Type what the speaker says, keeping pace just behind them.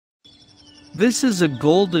This is a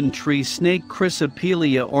golden tree snake,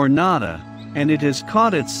 Chrysopelia ornata, and it has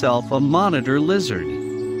caught itself a monitor lizard.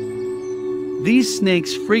 These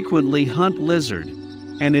snakes frequently hunt lizard,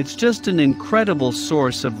 and it's just an incredible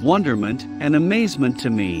source of wonderment and amazement to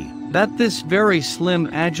me that this very slim,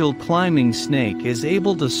 agile climbing snake is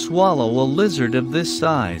able to swallow a lizard of this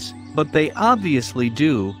size, but they obviously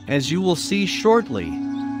do, as you will see shortly.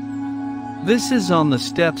 This is on the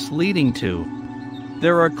steps leading to.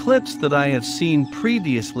 There are clips that I have seen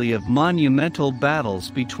previously of monumental battles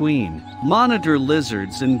between monitor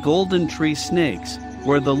lizards and golden tree snakes,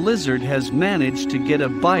 where the lizard has managed to get a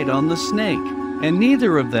bite on the snake, and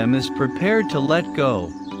neither of them is prepared to let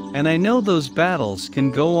go, and I know those battles can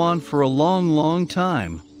go on for a long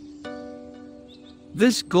time.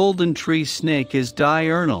 This golden tree snake is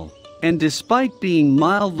diurnal, and despite being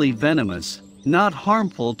mildly venomous, not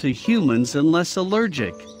harmful to humans unless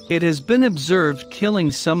allergic. It has been observed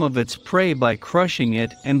killing some of its prey by crushing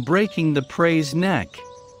it and breaking the prey's neck.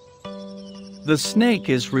 The snake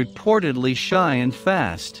is reportedly shy and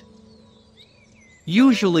fast.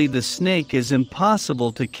 Usually the snake is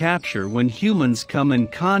impossible to capture when humans come in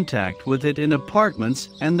contact with it in apartments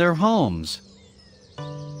and their homes.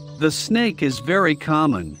 The snake is very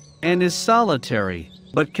common and is solitary,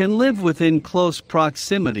 but can live within close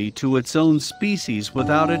proximity to its own species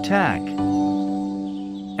without attack.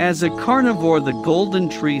 As a carnivore, the golden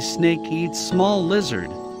tree snake eats small lizard,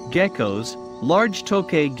 geckos, large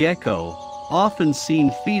tokay gecko, often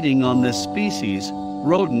seen feeding on this species,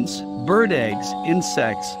 rodents, bird eggs,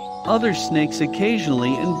 insects, other snakes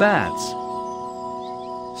occasionally, and bats.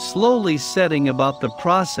 Slowly setting about the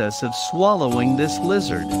process of swallowing this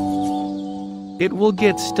lizard. It will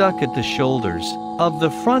get stuck at the shoulders, of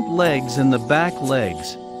the front legs and the back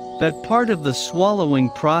legs. That part of the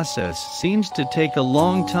swallowing process seems to take a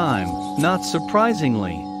long time, not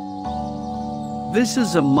surprisingly. This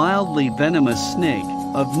is a mildly venomous snake,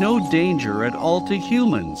 of no danger at all to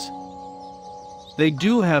humans. They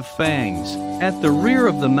do have fangs, at the rear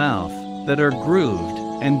of the mouth, that are grooved,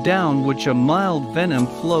 and down which a mild venom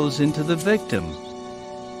flows into the victim,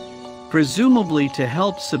 presumably to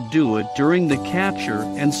help subdue it during the capture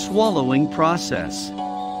and swallowing process.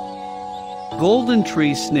 Golden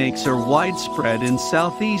tree snakes are widespread in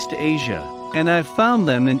Southeast Asia, and I've found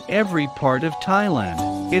them in every part of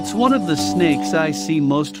Thailand. It's one of the snakes I see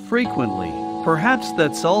most frequently. Perhaps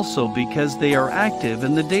that's also because they are active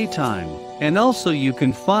in the daytime, and also you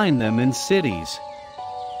can find them in cities.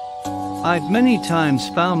 I've many times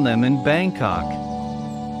found them in Bangkok,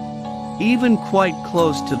 even quite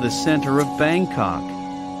close to the center of Bangkok.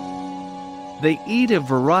 They eat a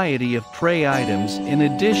variety of prey items in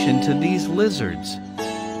addition to these lizards.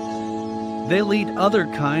 They'll eat other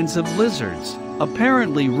kinds of lizards,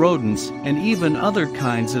 apparently rodents, and even other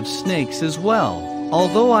kinds of snakes as well,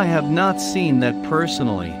 although I have not seen that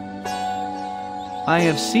personally. I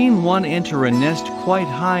have seen one enter a nest quite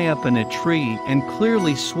high up in a tree and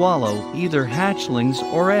clearly swallow either hatchlings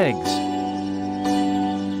or eggs.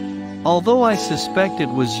 Although I suspect it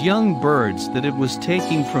was young birds that it was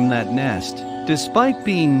taking from that nest, despite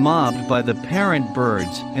being mobbed by the parent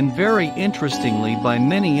birds and very interestingly by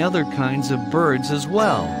many other kinds of birds as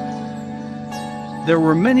well. There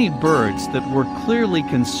were many birds that were clearly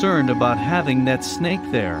concerned about having that snake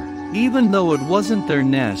there, even though it wasn't their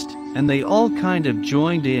nest, and they all kind of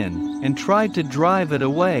joined in and tried to drive it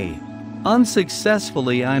away.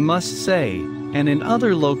 Unsuccessfully, I must say, and in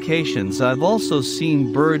other locations I've also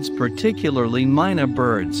seen birds, particularly myna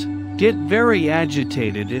birds, get very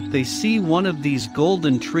agitated if they see one of these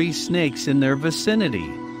golden tree snakes in their vicinity.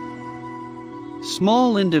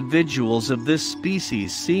 Small individuals of this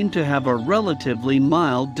species seem to have a relatively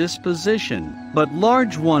mild disposition, but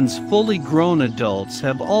large ones, fully grown adults,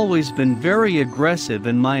 have always been very aggressive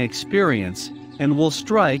in my experience, and will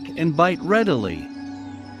strike and bite readily.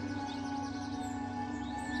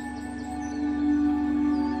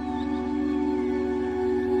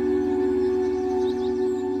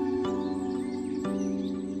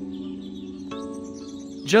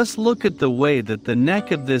 Just look at the way that the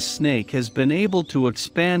neck of this snake has been able to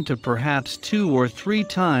expand to perhaps 2 or 3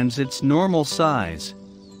 times its normal size.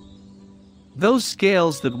 Those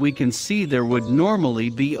scales that we can see there would normally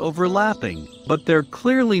be overlapping, but they're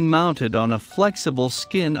clearly mounted on a flexible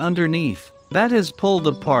skin underneath that has pulled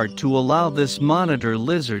apart to allow this monitor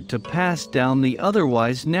lizard to pass down the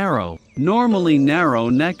otherwise normally narrow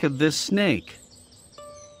neck of this snake.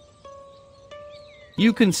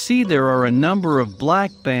 You can see there are a number of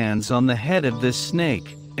black bands on the head of this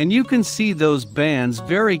snake, and you can see those bands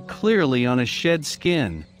very clearly on a shed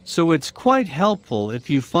skin, so it's quite helpful if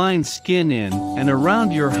you find skin in and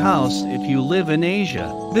around your house if you live in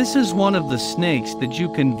Asia. This is one of the snakes that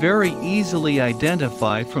you can very easily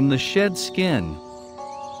identify from the shed skin.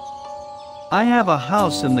 I have a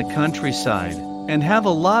house in the countryside, and have a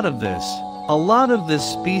lot of this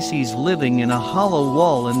species living in a hollow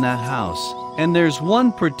wall in that house, and there's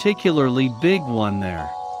one particularly big one there.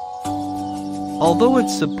 Although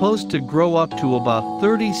it's supposed to grow up to about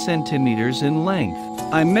 30 centimeters in length,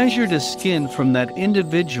 I measured a skin from that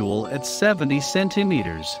individual at 70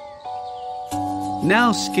 centimeters.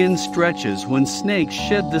 Now skin stretches when snakes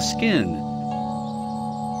shed the skin.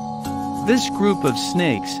 This group of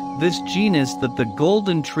snakes, this genus that the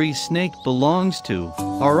golden tree snake belongs to,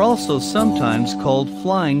 are also sometimes called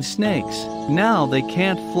flying snakes. Now they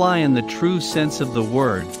can't fly in the true sense of the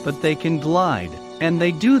word, but they can glide. And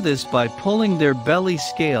they do this by pulling their belly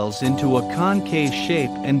scales into a concave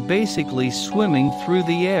shape and basically swimming through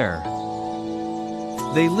the air.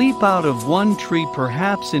 They leap out of one tree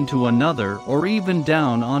perhaps into another or even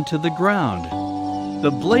down onto the ground.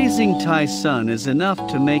 The blazing Thai sun is enough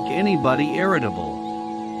to make anybody irritable.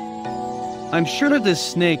 I'm sure this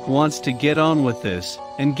snake wants to get on with this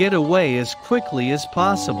and get away as quickly as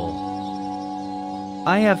possible.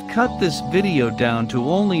 I have cut this video down to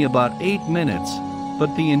only about 8 minutes,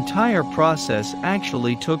 but the entire process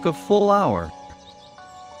actually took a full hour.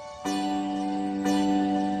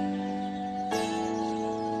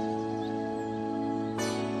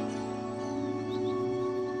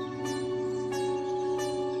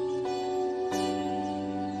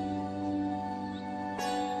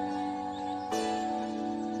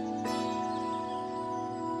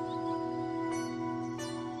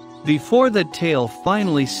 Before the tail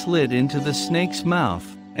finally slid into the snake's mouth,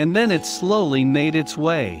 and then it slowly made its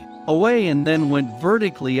way away and then went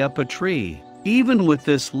vertically up a tree, even with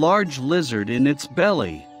this large lizard in its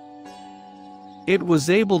belly. It was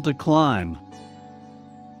able to climb.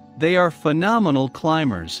 They are phenomenal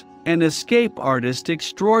climbers, and escape artists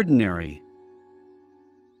extraordinary.